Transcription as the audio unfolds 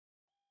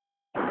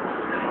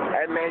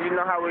Hey, man, you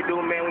know how we do,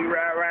 man. We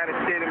ride around the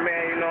city,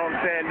 man. You know what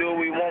I'm saying? Do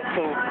what we want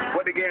to.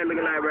 What the gas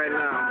looking like right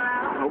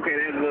now? Okay,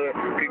 that's good.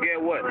 Could get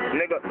what?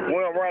 Nigga, we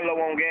don't run low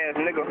on gas,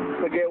 nigga.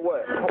 Could get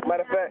what?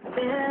 Matter of fact,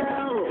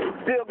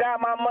 still got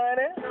my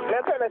money.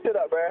 Let's turn that shit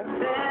up, man.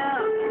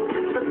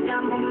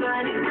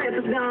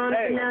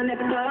 Hey,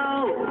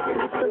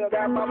 still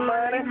got my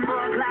money.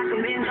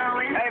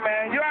 Hey,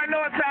 man, you already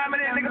know what time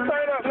it is, nigga.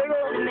 Turn it up, nigga.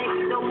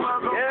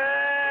 Yeah.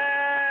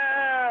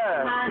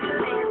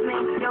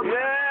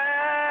 Yeah.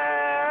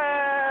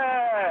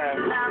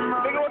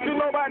 Nigga, what you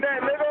know about that,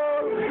 nigga?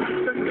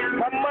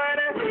 My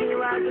money.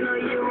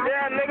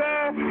 Yeah, nigga.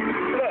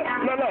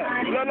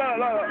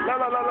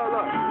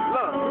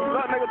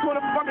 Look, nigga, 20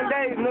 fucking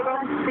days, nigga.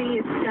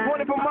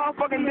 20 for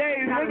motherfucking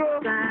days, nigga.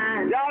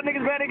 Y'all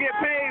niggas better get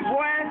paid,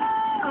 boy.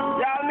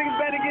 Y'all niggas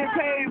better get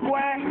paid,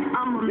 boy.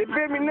 You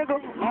feel me, nigga?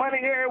 Money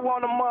everywhere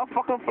on the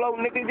motherfucking flow,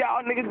 nigga.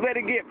 Y'all niggas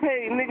better get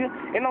paid, nigga.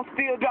 And I'm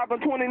still dropping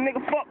 20,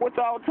 nigga. Fuck what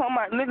y'all talking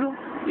about, nigga.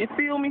 You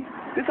feel me?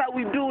 This how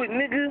we do it,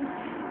 nigga.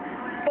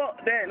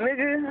 Fuck that,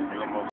 nigga.